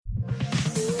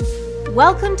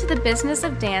Welcome to the Business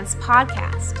of Dance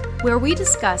podcast, where we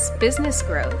discuss business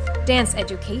growth, dance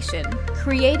education,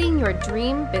 creating your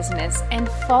dream business, and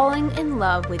falling in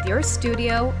love with your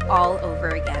studio all over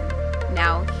again.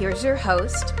 Now, here's your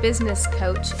host, business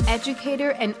coach,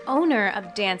 educator, and owner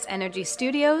of Dance Energy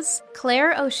Studios,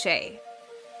 Claire O'Shea.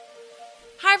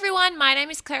 Hi everyone, my name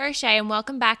is Claire O'Shea and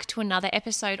welcome back to another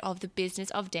episode of the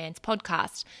Business of Dance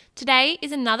podcast. Today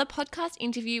is another podcast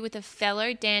interview with a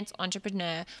fellow dance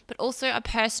entrepreneur, but also a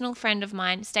personal friend of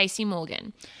mine, Stacey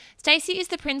Morgan. Stacey is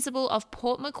the principal of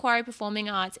Port Macquarie Performing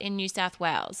Arts in New South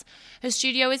Wales. Her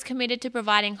studio is committed to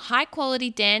providing high-quality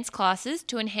dance classes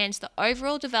to enhance the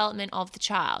overall development of the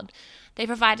child. They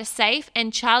provide a safe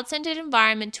and child-centered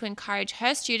environment to encourage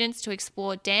her students to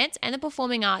explore dance and the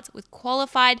performing arts with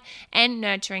qualified and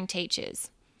nurturing teachers.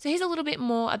 So here's a little bit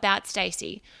more about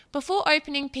Stacey. Before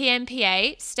opening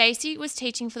PMPA, Stacey was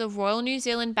teaching for the Royal New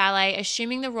Zealand Ballet,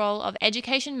 assuming the role of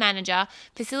education manager,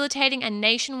 facilitating a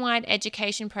nationwide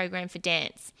education program for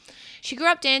dance. She grew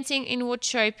up dancing in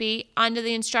Wauchope under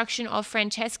the instruction of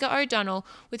Francesca O'Donnell,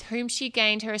 with whom she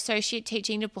gained her associate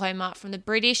teaching diploma from the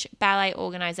British Ballet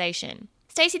Organisation.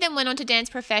 Stacey then went on to dance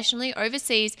professionally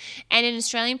overseas and in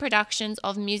Australian productions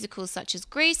of musicals such as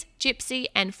Grease, Gypsy,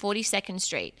 and 42nd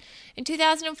Street. In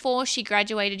 2004, she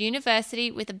graduated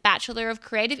university with a Bachelor of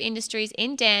Creative Industries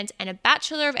in Dance and a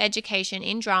Bachelor of Education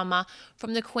in Drama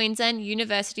from the Queensland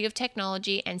University of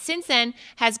Technology, and since then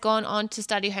has gone on to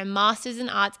study her Masters in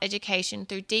Arts Education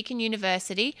through Deakin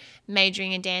University,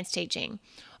 majoring in dance teaching.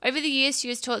 Over the years, she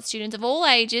has taught students of all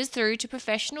ages through to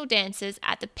professional dancers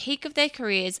at the peak of their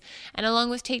careers, and along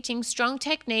with teaching strong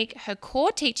technique, her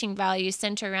core teaching values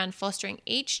center around fostering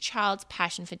each child's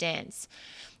passion for dance.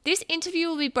 This interview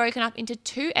will be broken up into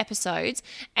 2 episodes,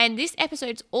 and this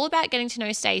episode is all about getting to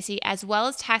know Stacey as well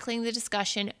as tackling the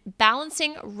discussion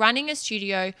balancing running a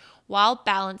studio while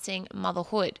balancing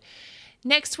motherhood.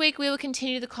 Next week, we will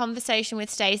continue the conversation with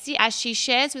Stacey as she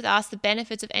shares with us the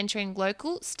benefits of entering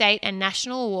local, state, and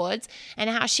national awards and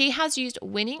how she has used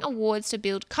winning awards to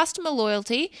build customer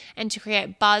loyalty and to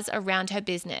create buzz around her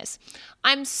business.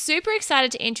 I'm super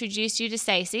excited to introduce you to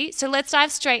Stacey, so let's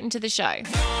dive straight into the show.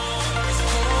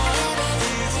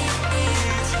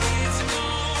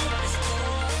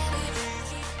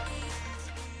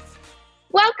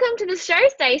 Welcome to the show,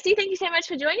 Stacey. Thank you so much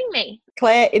for joining me.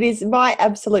 Claire, it is my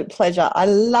absolute pleasure. I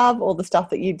love all the stuff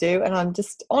that you do, and I'm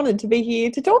just honoured to be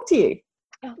here to talk to you.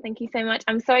 Oh, thank you so much.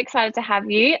 I'm so excited to have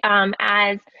you.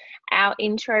 As our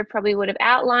intro probably would have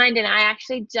outlined, and I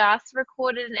actually just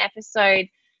recorded an episode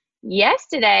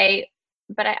yesterday,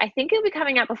 but I think it'll be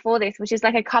coming out before this, which is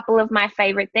like a couple of my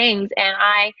favourite things, and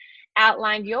I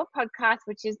outlined your podcast,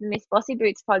 which is the Miss Bossy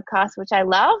Boots podcast, which I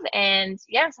love. And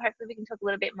yeah, so hopefully we can talk a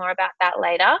little bit more about that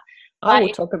later. I will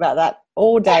talk about that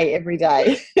all day, every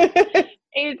day.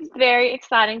 It's very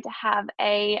exciting to have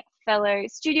a fellow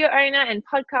studio owner and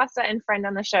podcaster and friend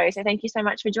on the show. So thank you so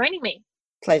much for joining me.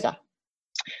 Pleasure.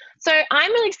 So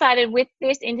I'm really excited with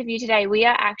this interview today. We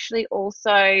are actually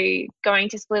also going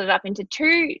to split it up into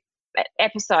 2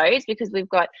 episodes because we've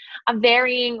got a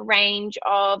varying range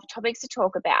of topics to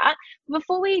talk about.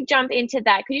 Before we jump into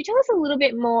that, could you tell us a little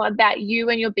bit more about you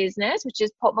and your business, which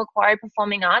is Port Macquarie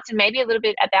Performing Arts, and maybe a little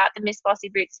bit about the Miss Bossy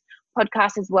Boots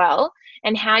podcast as well,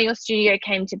 and how your studio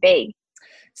came to be?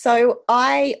 So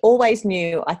I always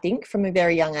knew, I think, from a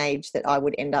very young age that I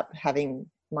would end up having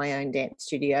my own dance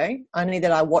studio, only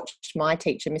that I watched my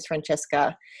teacher, Miss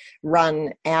Francesca,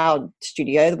 run our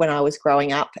studio when I was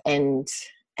growing up, and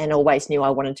always knew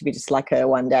I wanted to be just like her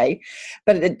one day.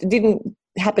 But it didn't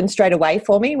happen straight away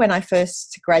for me. When I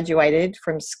first graduated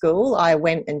from school, I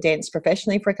went and danced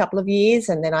professionally for a couple of years,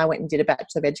 and then I went and did a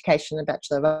Bachelor of Education and a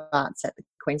Bachelor of Arts at the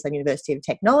Queensland University of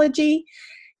Technology.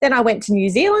 Then I went to New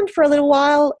Zealand for a little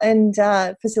while and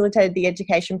facilitated the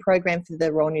education program for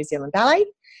the Royal New Zealand Ballet.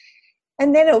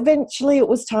 And then eventually it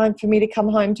was time for me to come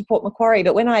home to Port Macquarie.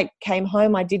 But when I came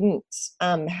home, I didn't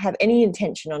have any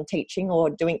intention on teaching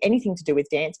or doing anything to do with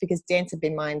dance, because dance had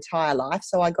been my entire life.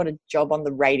 So I got a job on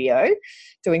the radio,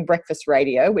 doing breakfast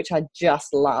radio, which I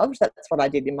just loved. That's what I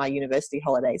did in my university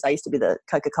holidays. I used to be the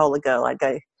Coca-Cola girl. I'd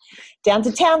go down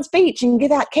to Towns Beach and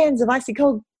give out cans of icy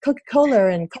cold Coca-Cola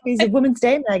and copies of Women's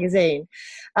Day magazine.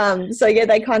 So yeah,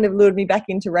 they kind of lured me back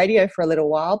into radio for a little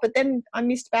while. But then I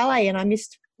missed ballet, and I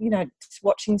missed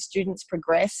watching students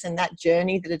progress and that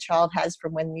journey that a child has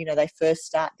from when, they first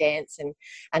start dance and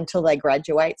until they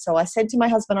graduate. So I said to my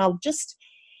husband,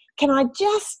 can I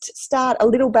just start a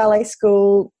little ballet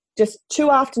school, just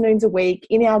 2 afternoons a week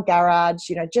in our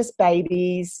garage, just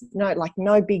babies,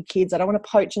 no big kids. I don't want to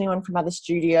poach anyone from other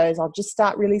studios. I'll just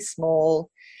start really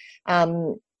small,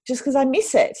 just because I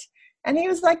miss it. And he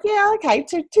was like, yeah, okay,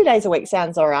 two days a week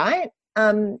sounds all right.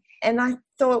 And I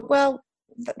thought, well,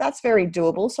 that's very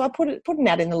doable. So I put an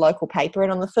ad in the local paper,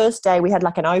 and on the first day we had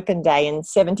like an open day and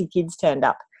 70 kids turned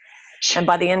up. And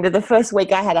by the end of the first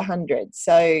week I had 100.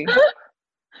 So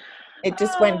it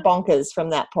just went bonkers from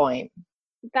that point.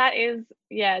 That is,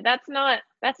 that's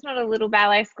not a little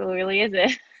ballet school, really, is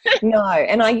it? No.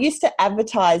 And I used to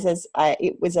advertise as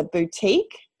it was a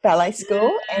boutique ballet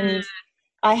school, and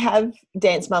I have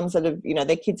dance mums that have,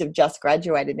 their kids have just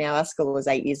graduated now. Our school is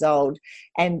 8 years old,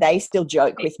 and they still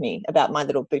joke with me about my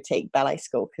little boutique ballet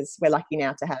school, because we're lucky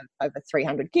now to have over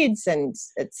 300 kids, and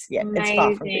it's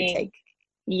far from boutique.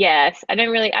 Yes. I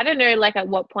don't know, like, at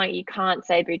what point you can't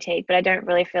say boutique, but I don't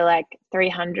really feel like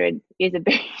 300 is a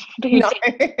boutique. No.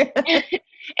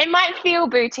 It might feel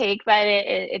boutique, but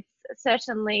it's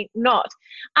certainly not.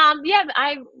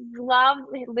 I love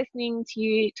listening to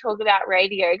you talk about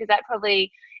radio, because that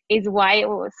probably is why you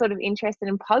were sort of interested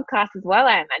in podcasts as well,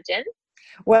 I imagine.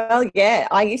 Well, yeah,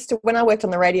 when I worked on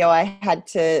the radio, I had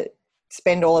to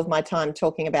spend all of my time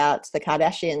talking about the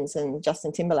Kardashians and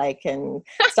Justin Timberlake and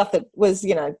stuff that was,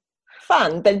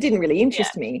 fun, but it didn't really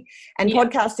interest me. And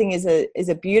podcasting is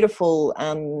a beautiful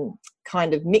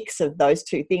kind of mix of those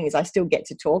two things. I still get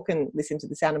to talk and listen to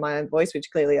the sound of my own voice,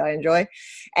 which clearly I enjoy,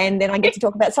 and then I get to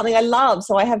talk about something I love.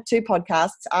 So I have two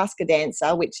podcasts: Ask a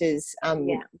Dancer, which is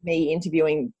me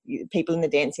interviewing people in the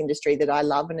dance industry that I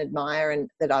love and admire and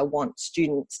that I want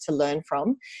students to learn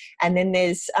from, and then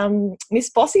there's Miss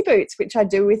Bossy Boots, which I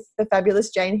do with the fabulous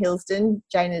Jane Hilsden.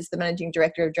 Jane is the managing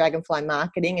director of Dragonfly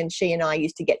Marketing, and she and I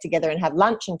used to get together and have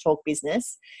lunch and talk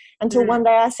business, until one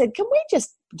day I said, can we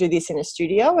just do this in a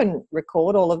studio and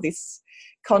record all of this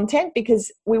content?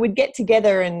 Because we would get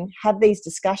together and have these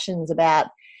discussions about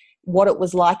what it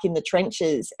was like in the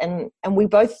trenches, and we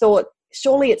both thought,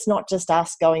 surely it's not just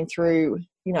us going through,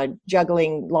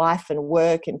 juggling life and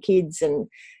work and kids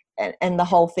and the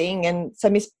whole thing. And so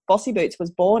Miss Bossy Boots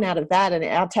was born out of that, and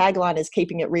our tagline is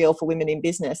keeping it real for women in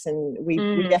business, and we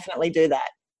definitely do that.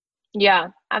 Yeah,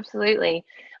 absolutely.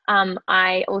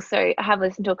 I also have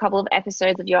listened to a couple of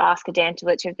episodes of your Ask a Dancer,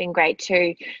 which have been great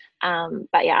too.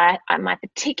 But yeah, my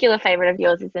particular favorite of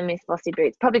yours is the Miss Bossy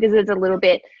Boots, probably because it's a little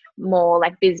bit more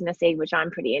like businessy, which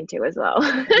I'm pretty into as well.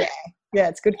 Yeah,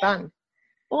 it's good fun.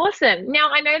 Awesome. Now,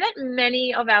 I know that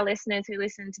many of our listeners who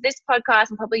listen to this podcast,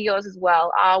 and probably yours as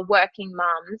well, are working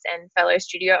mums and fellow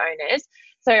studio owners.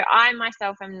 So I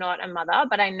myself am not a mother,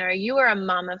 but I know you are a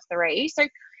mum of 3. So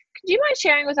could you mind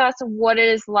sharing with us what it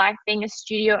is like being a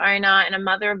studio owner and a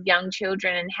mother of young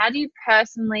children, and how do you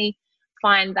personally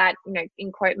find that,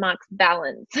 in quote marks,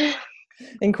 balance?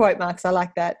 In quote marks, I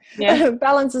like that. Yeah.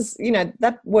 Balance is,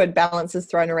 that word balance is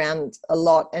thrown around a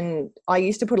lot, and I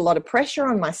used to put a lot of pressure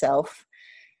on myself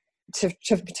to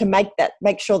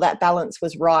make sure that balance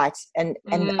was right, and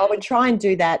I would try and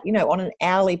do that on an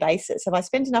hourly basis. If I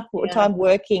spent enough time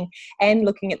working and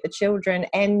looking at the children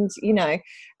and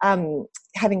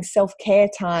having self-care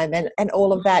time and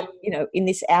all of that in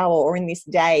this hour or in this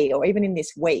day or even in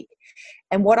this week.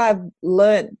 And what I've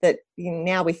learned that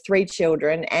now with 3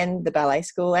 children and the ballet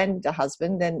school and a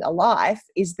husband and a life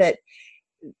is that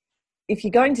if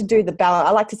you're going to do the balance,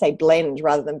 I like to say blend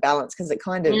rather than balance, because it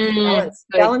kind of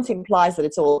balance implies that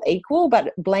it's all equal,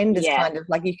 but blend is kind of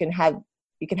like you can have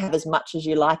as much as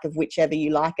you like of whichever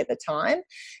you like at the time.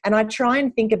 And I try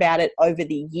and think about it over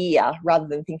the year rather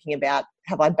than thinking about,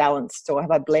 have I balanced or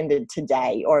have I blended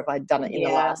today, or have I done it in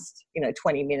the last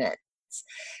 20 minutes,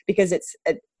 because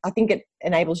I think it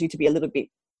enables you to be a little bit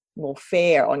more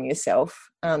fair on yourself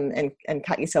and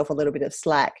cut yourself a little bit of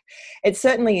slack. It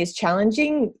certainly is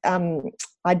challenging.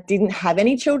 I didn't have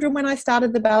any children when I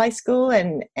started the ballet school,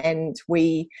 and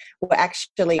we were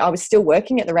I was still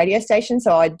working at the radio station,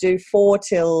 so I'd do 4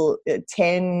 till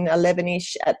 10,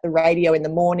 11ish at the radio in the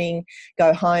morning,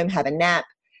 go home, have a nap,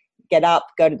 get up,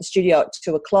 go to the studio at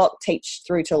 2 o'clock, teach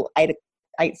through till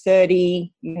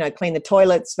 8:30, clean the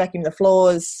toilets, vacuum the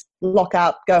floors, lock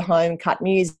up, go home, cut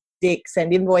music,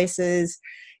 send invoices,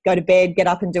 go to bed, get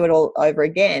up and do it all over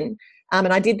again.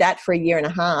 And I did that for 1.5 years,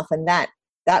 and that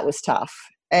was tough.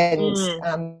 And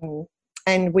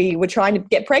we were trying to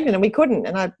get pregnant and we couldn't.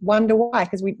 And I wonder why,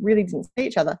 because we really didn't see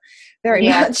each other very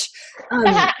much.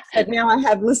 But now I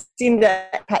have Lucinda,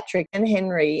 Patrick and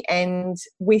Henry, and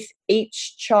with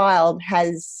each child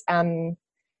has come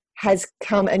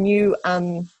a new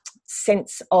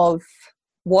sense of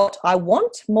what I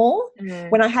want more.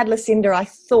 When I had Lucinda, I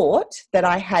thought that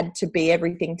I had to be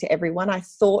everything to everyone. I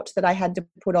thought that I had to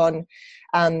put on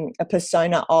a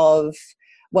persona of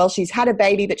well, she's had a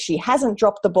baby, but she hasn't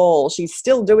dropped the ball. She's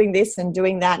still doing this and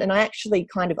doing that. And I actually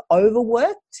kind of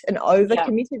overworked and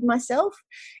overcommitted myself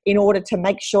in order to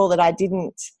make sure that I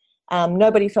didn't,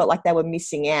 nobody felt like they were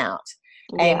missing out.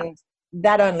 Yeah. And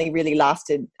that only really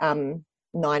lasted 9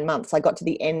 months. I got to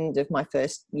the end of my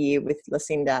first year with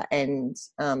Lucinda, and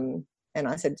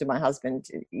I said to my husband,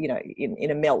 you know,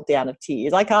 in a meltdown of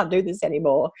tears, I can't do this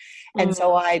anymore. And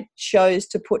so I chose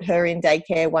to put her in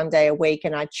daycare 1 day a week,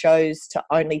 and I chose to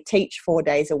only teach 4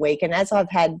 days a week. And as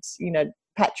I've had, you know,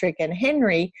 Patrick and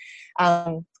Henry,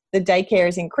 the daycare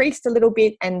has increased a little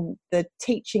bit and the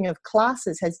teaching of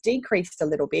classes has decreased a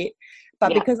little bit.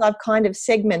 But because I've kind of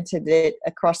segmented it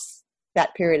across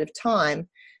that period of time,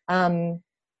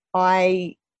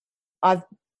 I've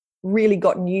really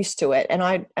gotten used to it, and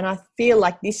I feel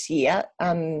like this year,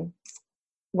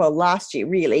 last year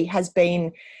really has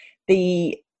been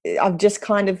I've just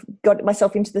kind of got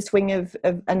myself into the swing of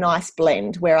a nice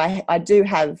blend where I do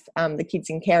have the kids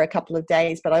in care a couple of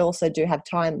days, but I also do have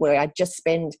time where I just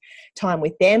spend time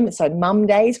with them. So mum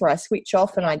days where I switch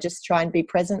off and I just try and be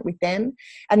present with them.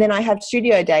 And then I have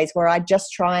studio days where I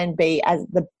just try and be as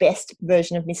the best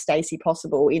version of Miss Stacey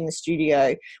possible in the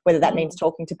studio, whether that means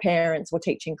talking to parents or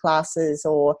teaching classes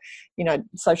or, you know,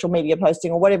 social media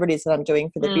posting or whatever it is that I'm doing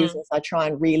for the business. I try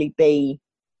and really be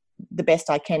the best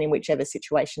I can in whichever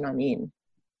situation I'm in.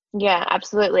 Yeah,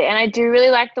 absolutely. And I do really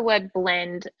like the word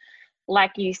blend,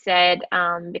 like you said,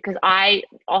 because I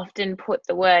often put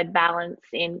the word balance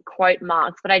in quote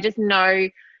marks, but I just know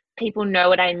people know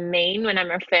what I mean when I'm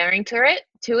referring to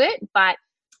it. But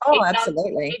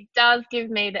absolutely. It does give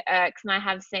me the irks, and I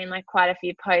have seen like quite a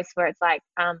few posts where it's like,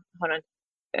 hold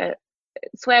on,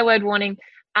 swear word warning.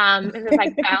 It's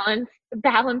like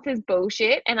balance is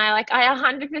bullshit. And I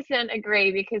 100%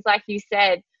 agree, because like you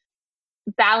said,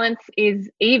 balance is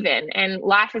even and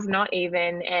life is not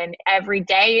even, and every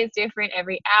day is different,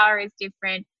 every hour is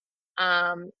different.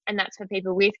 And that's for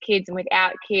people with kids and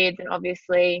without kids. And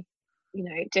obviously, you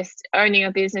know, just owning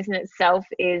a business in itself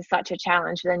is such a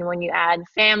challenge. Then when you add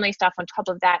family stuff on top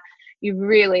of that, you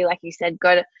really, like you said,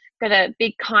 got to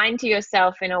be kind to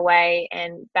yourself in a way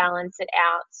and balance it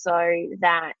out so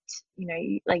that, you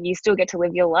know, you still get to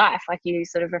live your life like you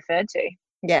sort of referred to.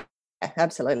 Yeah,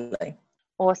 absolutely.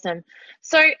 Awesome.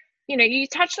 So, you know, you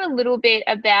touched a little bit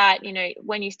about, you know,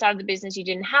 when you started the business, you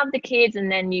didn't have the kids,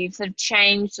 and then you've sort of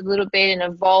changed a little bit and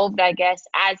evolved, I guess,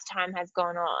 as time has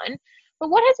gone on. But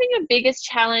what has been your biggest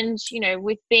challenge, you know,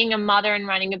 with being a mother and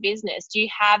running a business? Do you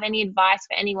have any advice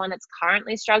for anyone that's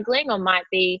currently struggling or might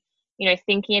be, you know,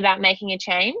 thinking about making a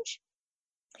change?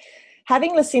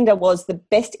 Having Lucinda was the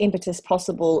best impetus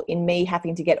possible in me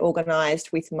having to get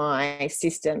organised with my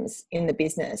systems in the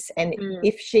business. And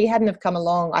if she hadn't have come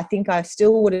along, I think I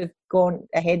still would have gone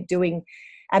ahead doing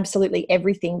absolutely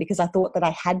everything because I thought that I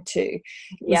had to.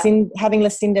 Yeah. Having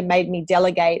Lucinda made me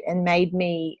delegate and made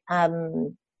me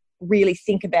really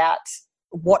think about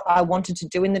what I wanted to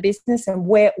do in the business and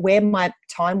where my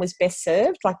time was best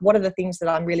served. Like, what are the things that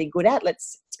I'm really good at?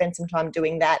 Let's spend some time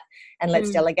doing that and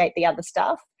let's delegate the other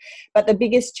stuff. But the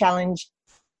biggest challenge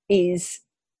is,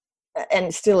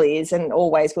 and still is and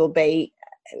always will be,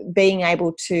 being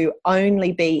able to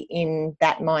only be in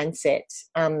that mindset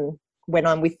when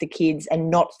I'm with the kids and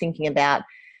not thinking about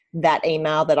that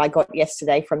email that I got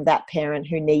yesterday from that parent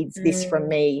who needs this from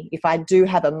me. If I do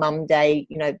have a mum day,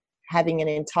 you know, having an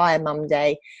entire mum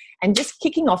day and just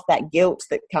kicking off that guilt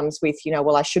that comes with, you know,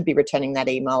 well, I should be returning that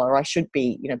email or I should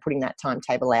be, you know, putting that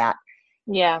timetable out.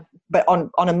 Yeah. But on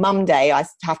a mum day, I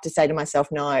have to say to myself,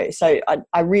 no. So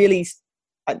I really,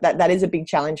 that is a big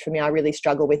challenge for me. I really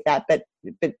struggle with that, but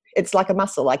it's like a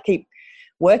muscle. I keep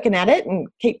working at it and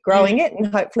keep growing it and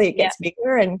hopefully it gets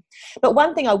bigger. But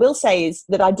one thing I will say is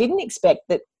that I didn't expect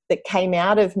that came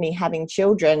out of me having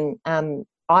children.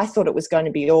 I thought it was going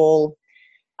to be all,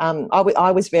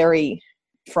 I was very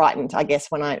frightened, I guess,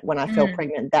 when I fell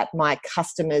pregnant, that my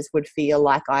customers would feel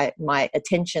like my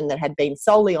attention that had been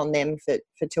solely on them for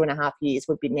 2.5 years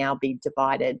would now be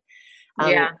divided.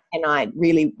 And I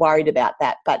really worried about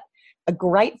that. But a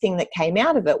great thing that came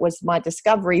out of it was my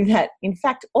discovery that, in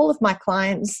fact, all of my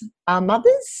clients are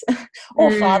mothers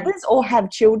or fathers or have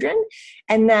children,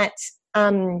 and that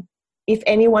if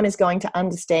anyone is going to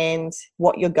understand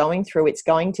what you're going through, it's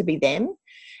going to be them.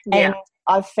 Yeah. And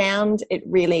I've found it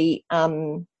really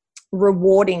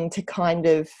rewarding to kind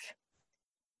of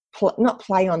not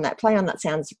play on that. Play on that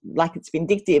sounds like it's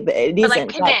vindictive, but it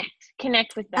isn't. Like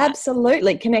connect with that.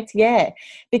 Absolutely, connect. Yeah,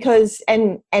 because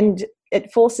and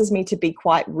it forces me to be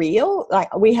quite real.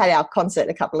 Like, we had our concert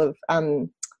a couple of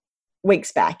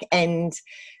weeks back, and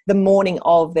the morning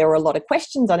of, there were a lot of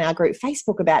questions on our group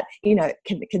Facebook about,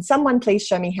 can someone please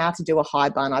show me how to do a high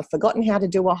bun? I've forgotten how to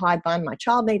do a high bun. My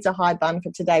child needs a high bun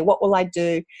for today. What will I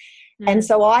do? And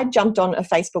so I jumped on a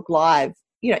Facebook Live,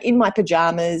 in my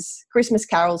pajamas, Christmas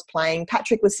carols playing.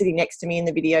 Patrick was sitting next to me in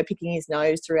the video, picking his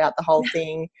nose throughout the whole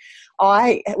thing.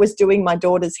 I was doing my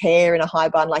daughter's hair in a high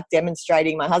bun, like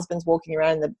demonstrating. My husband's walking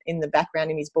around in the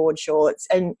background in his board shorts.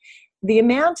 And the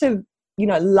amount of,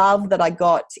 love that I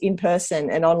got in person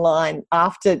and online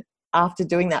after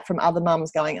doing that from other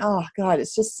mums going, oh God,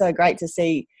 it's just so great to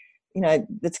see,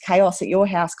 it's chaos at your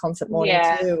house concert morning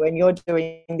too, and you're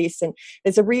doing this. And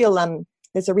there's a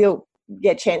real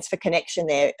chance for connection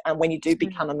there when you do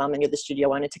become a mum and you're the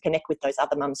studio owner, to connect with those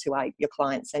other mums who are your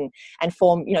clients and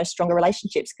form, stronger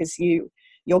relationships, because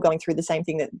you're going through the same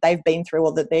thing that they've been through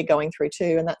or that they're going through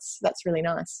too. And that's really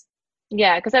nice.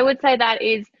 Yeah, because I would say that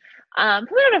is probably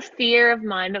not a fear of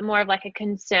mine, but more of like a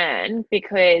concern,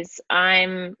 because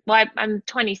I'm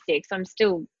 26, so I'm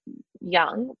still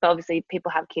young, but obviously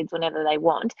people have kids whenever they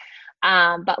want.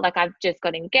 But like, I've just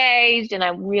got engaged and I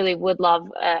really would love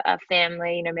a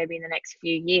family, maybe in the next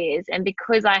few years. And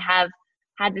because I have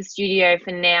had the studio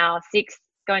for now 6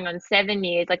 going on 7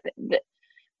 years, like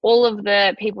all of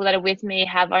the people that are with me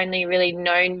have only really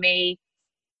known me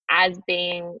as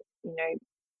being,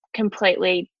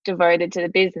 completely devoted to the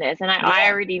business. And I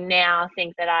already now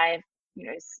think that I've,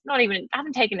 I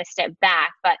haven't taken a step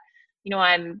back, but,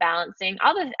 I'm balancing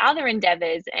other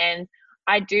endeavors, and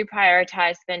I do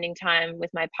prioritize spending time with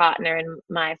my partner and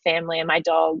my family and my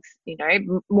dogs,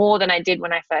 more than I did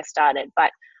when I first started.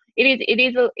 But it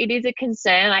is a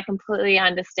concern. I completely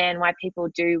understand why people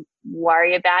do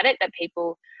worry about it, that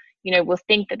people, will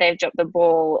think that they've dropped the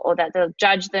ball, or that they'll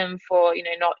judge them for,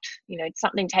 not,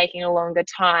 something taking a longer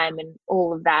time and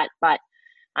all of that. But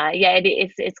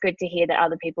it's good to hear that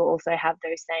other people also have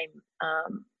those same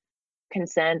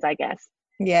concerns, I guess.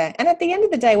 Yeah. And at the end of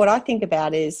the day, what I think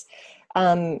about is,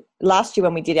 last year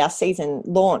when we did our season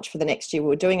launch for the next year, we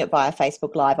were doing it via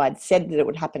Facebook Live. I'd said that it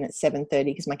would happen at 7:30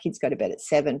 because my kids go to bed at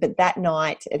 7. But that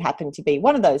night, it happened to be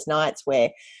one of those nights where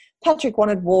Patrick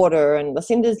wanted water and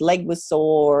Lucinda's leg was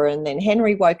sore, and then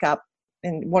Henry woke up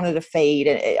and wanted a feed,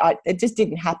 and it just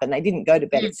didn't happen. They didn't go to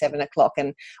bed at 7 o'clock,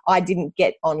 and I didn't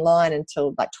get online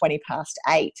until like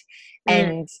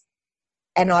 8:20.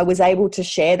 And I was able to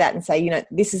share that and say,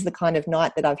 this is the kind of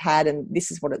night that I've had, and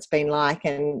this is what it's been like.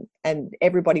 And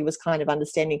everybody was kind of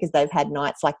understanding, because they've had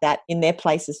nights like that in their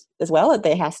places as well, at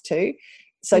their house too.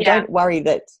 So don't worry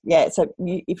that,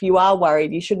 if you are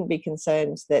worried, you shouldn't be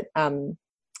concerned that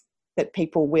that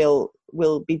people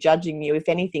will be judging you. If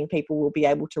anything, people will be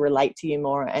able to relate to you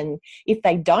more. And if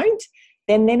they don't,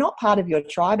 then they're not part of your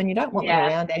tribe, and you don't want them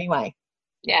around anyway.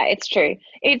 Yeah, it's true.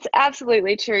 It's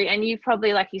absolutely true. And you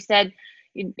probably, like you said,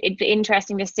 it'd be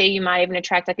interesting to see, you might even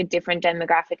attract like a different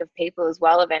demographic of people as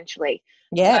well eventually.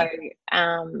 Yeah.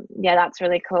 So, that's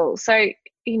really cool. So,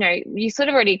 you sort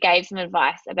of already gave some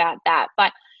advice about that,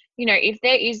 but,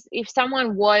 if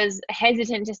someone was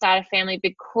hesitant to start a family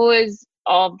because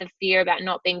of the fear about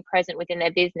not being present within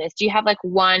their business, do you have like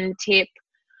one tip,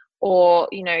 or,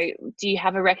 do you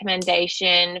have a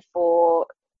recommendation for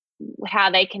how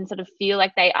they can sort of feel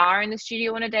like they are in the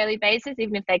studio on a daily basis,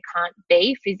 even if they can't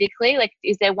be physically? Like,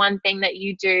 is there one thing that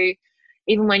you do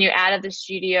even when you're out of the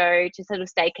studio to sort of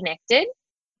stay connected?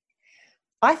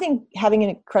 I think having an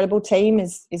incredible team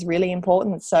is really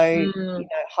important. So,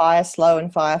 hire slow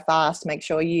and fire fast. Make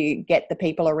sure you get the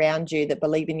people around you that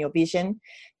believe in your vision,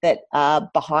 that are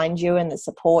behind you and that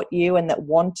support you, and that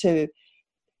want to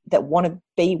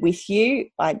be with you.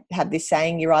 I have this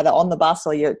saying, you're either on the bus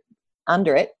or you're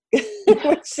under it,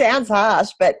 which sounds harsh,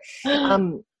 but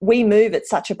we move at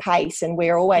such a pace, and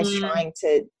we're always trying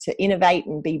to innovate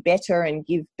and be better and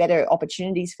give better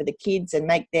opportunities for the kids and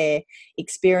make the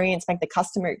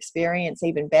customer experience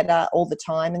even better all the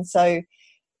time. And so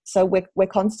we're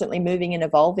constantly moving and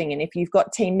evolving. And if you've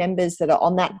got team members that are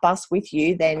on that bus with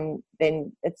you, then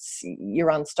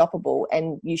you're unstoppable,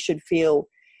 and you should feel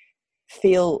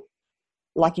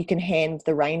like you can hand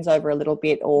the reins over a little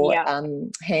bit, or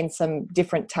hand some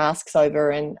different tasks over.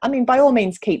 And I mean, by all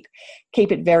means, keep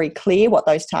it very clear what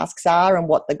those tasks are and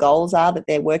what the goals are that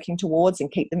they're working towards, and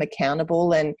keep them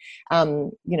accountable, and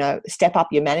step up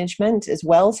your management as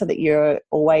well, so that you're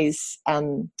always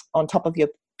on top of your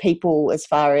people as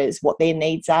far as what their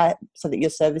needs are, so that you're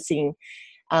servicing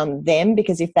them,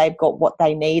 because if they've got what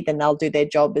they need, then they'll do their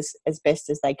job as best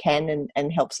as they can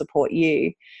and help support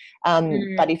you.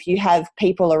 But if you have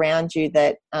people around you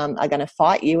that are going to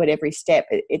fight you at every step,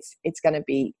 it's going to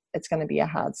be a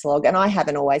hard slog. And I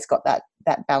haven't always got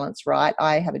that balance right.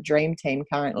 I have a dream team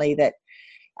currently that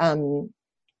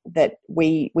that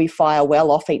we fire well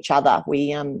off each other.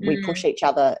 We push each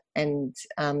other and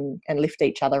lift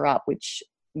each other up, which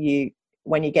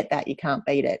when you get that, you can't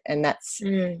beat it. And that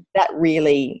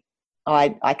really,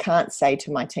 I can't say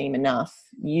to my team enough,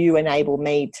 you enable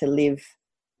me to live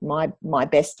my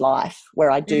best life, where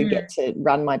I do get to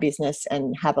run my business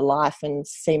and have a life and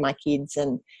see my kids,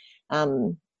 and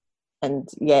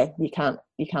yeah, you can't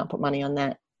put money on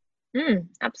that.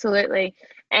 Absolutely.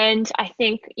 And I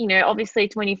think, obviously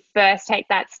when you first take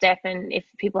that step, and if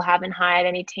people haven't hired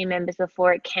any team members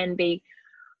before, it can be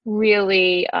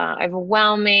really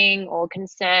overwhelming or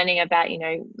concerning about,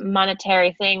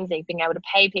 monetary things, like being able to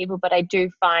pay people. But I do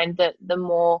find that the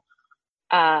more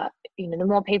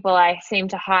people I seem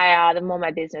to hire, the more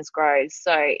my business grows.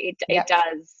 So it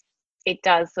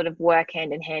does sort of work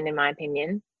hand in hand, in my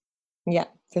opinion. Yeah,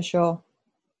 for sure.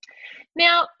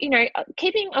 Now,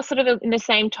 keeping us sort of in the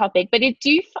same topic, but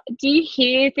do you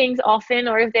hear things often,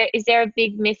 or is there a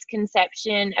big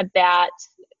misconception about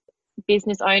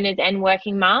business owners and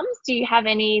working mums? Do you have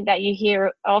any that you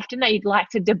hear often that you'd like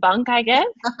to debunk, I guess?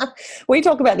 We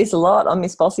talk about this a lot on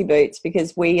Miss Bossy Boots,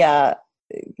 because we are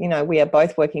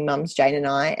both working mums, Jane and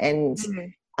I, and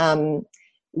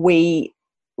we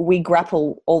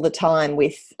grapple all the time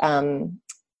with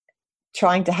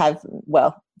trying to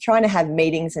have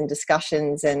meetings and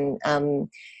discussions and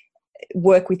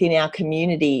work within our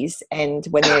communities, and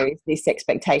when there is this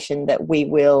expectation that we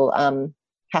will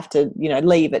have to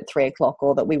leave at 3:00,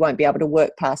 or that we won't be able to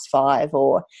work past 5,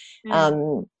 or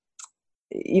that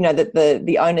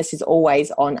the onus is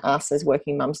always on us as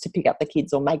working mums to pick up the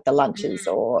kids or make the lunches,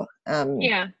 or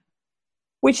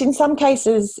which in some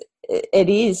cases it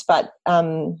is, but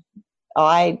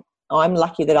I'm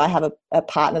lucky that I have a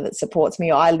partner that supports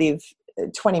me. I live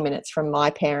 20 minutes from my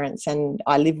parents, and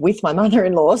I live with my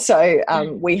mother-in-law. So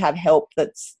we have help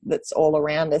that's all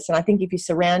around us. And I think if you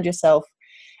surround yourself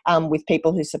with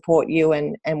people who support you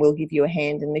and will give you a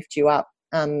hand and lift you up,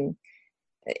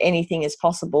 anything is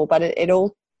possible. But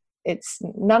it's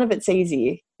none of it's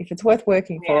easy. If it's worth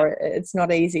working for, it's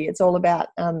not easy. It's all about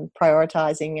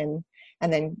prioritizing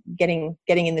and then getting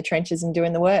in the trenches and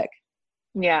doing the work.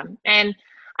 Yeah. And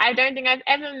I don't think I've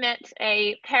ever met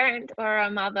a parent or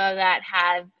a mother that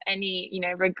have any,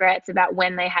 regrets about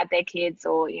when they had their kids,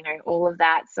 or, all of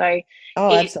that. So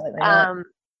absolutely not.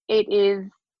 It is,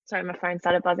 sorry, my phone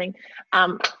started buzzing.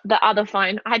 The other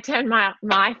phone, I turned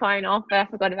my phone off, but I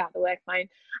forgot about the work phone.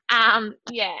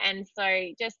 And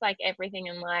so just like everything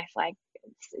in life, like,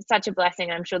 it's such a blessing.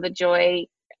 I'm sure the joy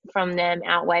from them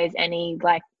outweighs any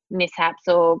like mishaps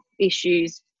or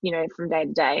issues, from day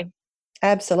to day.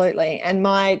 Absolutely. And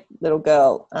my little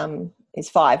girl is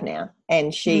 5 now,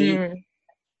 and she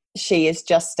is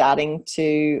just starting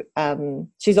to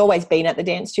she's always been at the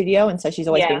dance studio, and so she's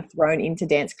always been thrown into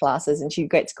dance classes, and she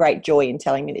gets great joy in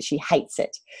telling me that she hates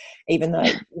it, even though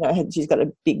she's got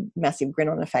a big massive grin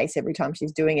on her face every time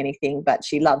she's doing anything, but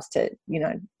she loves to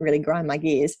really grind my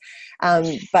gears.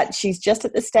 But she's just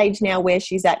at the stage now where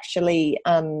she's actually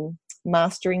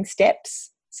mastering steps.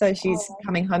 So she's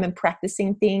coming home and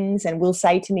practicing things, and will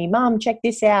say to me, "Mum, check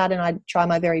this out." And I try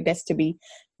my very best to be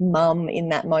mum in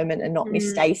that moment and not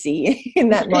Miss Stacey in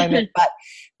that moment. But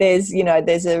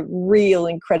there's a real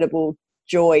incredible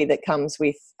joy that comes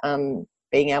with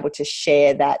being able to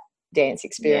share that dance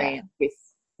experience with,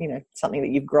 something that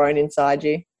you've grown inside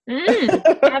you.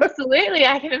 Absolutely.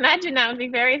 I can imagine that would be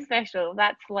very special.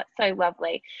 That's so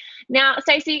lovely. Now,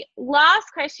 Stacey, last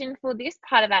question for this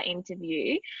part of our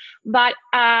interview, but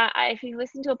if you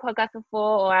listened to a podcast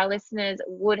before, or our listeners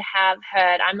would have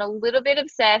heard, I'm a little bit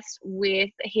obsessed with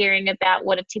hearing about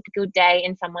what a typical day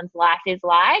in someone's life is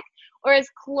like, or as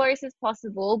close as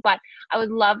possible, but I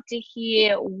would love to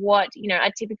hear what,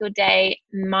 a typical day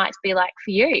might be like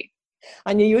for you.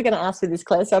 I knew you were going to ask me this,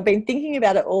 Claire, so I've been thinking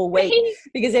about it all week,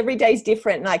 because every day's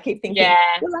different, and I keep thinking,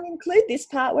 will I include this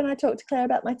part when I talk to Claire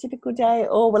about my typical day,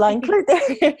 or will I include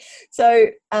that?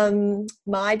 So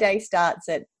my day starts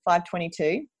at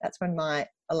 5:22. That's when my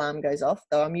alarm goes off,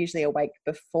 though I'm usually awake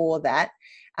before that,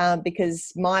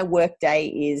 because my work day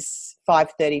is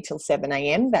 5:30 till 7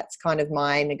 a.m. That's kind of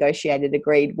my negotiated,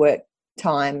 agreed work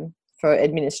time for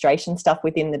administration stuff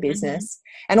within the business,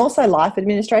 and also life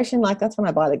administration. Like, that's when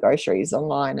I buy the groceries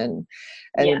online and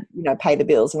pay the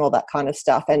bills and all that kind of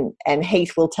stuff. And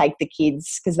Heath will take the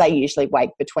kids, because they usually wake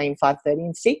between 5:30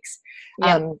 and 6.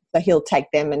 So he'll take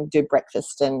them and do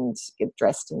breakfast and get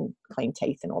dressed and clean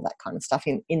teeth and all that kind of stuff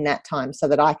in that time, so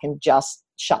that I can just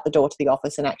shut the door to the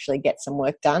office and actually get some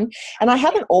work done. And I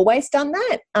haven't always done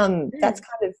that. That's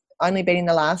kind of, only been in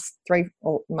the last 3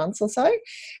 months or so.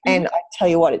 And I tell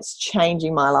you what, it's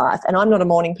changing my life. And I'm not a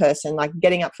morning person. Like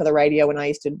getting up for the radio when I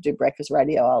used to do breakfast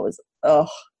radio, I was,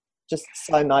 just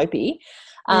so mopey.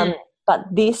 But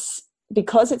this,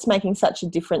 because it's making such a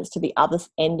difference to the other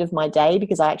end of my day,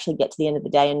 because I actually get to the end of the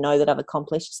day and know that I've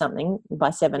accomplished something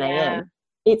by 7 a.m.,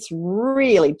 it's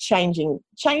really changing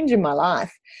my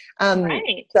life.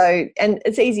 Right. So, and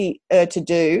it's easy to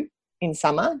do in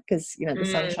summer because, the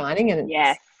sun's shining and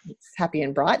it's happy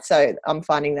and bright. So I'm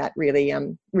finding that really,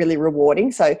 really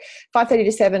rewarding. So 5:30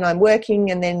 to 7, I'm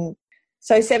working, and then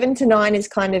so 7 to 9 is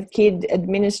kind of kid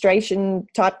administration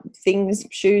type things,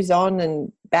 shoes on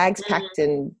and bags packed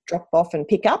and drop off and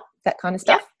pick up, that kind of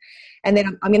stuff. And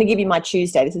then I'm going to give you my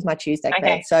Tuesday. This is my Tuesday,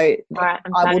 Claire. Okay. So right,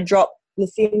 I will drop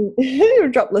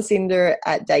Lucinda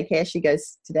at daycare. She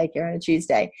goes to daycare on a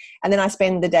Tuesday. And then I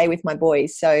spend the day with my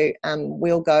boys. So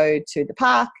we'll go to the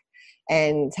park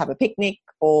and have a picnic,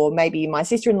 or maybe my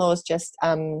sister-in-law's just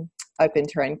opened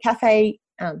her own cafe,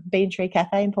 Bean Tree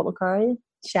Cafe in Port Macquarie.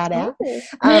 Shout out.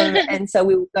 And so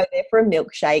we will go there for a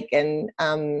milkshake and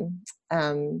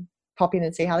pop in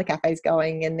and see how the cafe's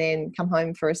going, and then come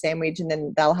home for a sandwich, and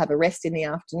then they'll have a rest in the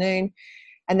afternoon.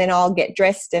 And then I'll get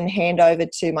dressed and hand over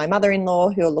to my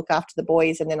mother-in-law, who will look after the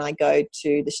boys, and then I go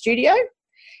to the studio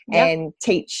and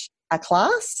teach a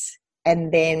class,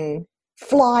 and then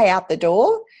fly out the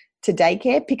door to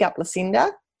daycare, pick up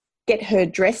Lucinda, get her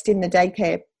dressed in the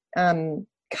daycare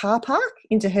car park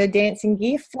into her dancing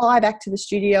gear, fly back to the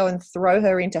studio and throw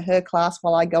her into her class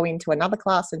while I go into another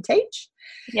class and teach.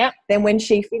 Then when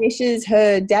she finishes,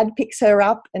 her dad picks her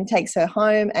up and takes her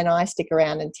home, and I stick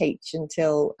around and teach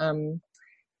until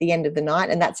the end of the night.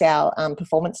 And that's our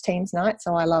performance teams night.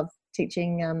 So I love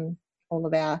teaching all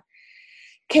of our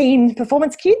keen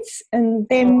performance kids. And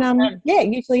then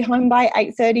usually home by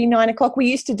 8:30, 9 o'clock. We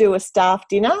used to do a staff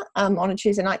dinner on a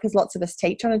Tuesday night, because lots of us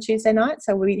teach on a Tuesday night.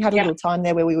 So we had a little time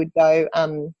there where we would go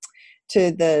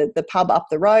to the pub up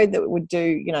the road that would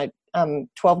do $12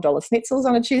 schnitzels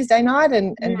on a Tuesday night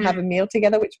and have a meal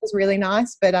together, which was really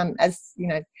nice. But as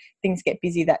things get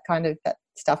busy, that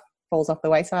stuff falls off the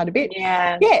wayside a bit.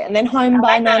 And then home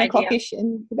by 9 o'clock-ish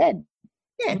and to bed.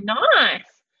 Nice.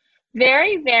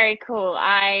 Very, very cool.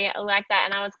 I like that.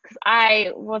 And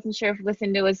I wasn't sure if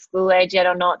Lucinda was school age yet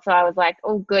or not. So I was like,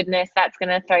 oh goodness, that's going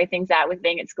to throw things out with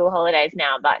being at school holidays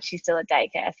now, but she's still at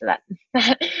daycare. So that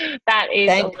is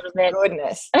Thank a little bit.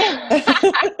 Goodness.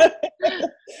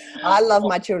 I love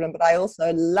my children, but I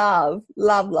also love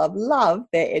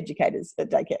their educators at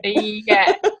daycare.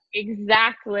 Yeah,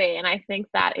 exactly. And I think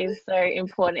that is so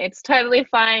important. It's totally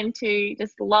fine to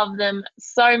just love them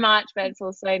so much, but it's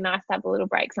also nice to have a little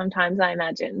break sometimes, I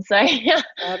imagine. So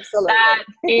absolutely. That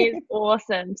is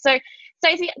awesome. So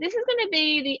Stacey, this is going to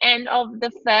be the end of the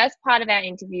first part of our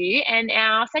interview, and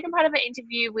our second part of our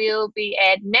interview will be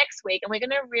aired next week, and we're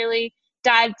going to really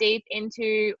dive deep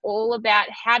into all about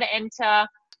how to enter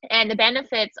and the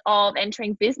benefits of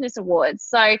entering business awards.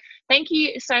 So thank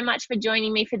you so much for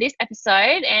joining me for this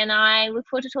episode, and I look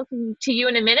forward to talking to you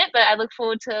in a minute, but I look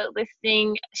forward to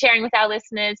sharing with our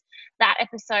listeners that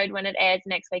episode when it airs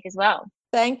next week as well.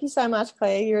 Thank you so much,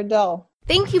 Claire. You're a doll.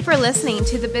 Thank you for listening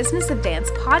to the Business of Dance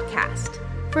podcast.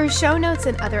 For show notes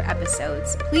and other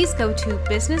episodes, please go to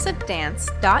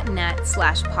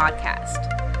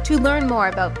businessofdance.net/podcast. To learn more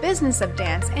about Business of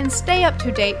Dance and stay up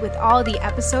to date with all the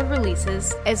episode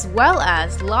releases, as well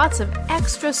as lots of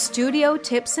extra studio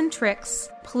tips and tricks,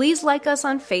 please like us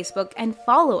on Facebook and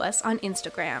follow us on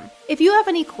Instagram. If you have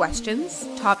any questions,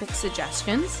 topic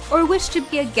suggestions, or wish to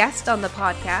be a guest on the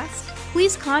podcast,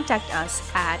 please contact us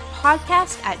at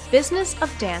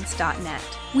podcast@businessofdance.net.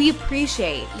 We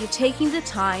appreciate you taking the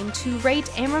time to rate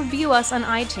and review us on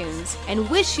iTunes and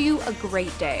wish you a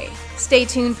great day. Stay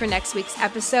tuned for next week's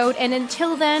episode, and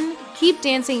until then, keep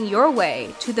dancing your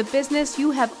way to the business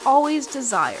you have always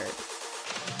desired.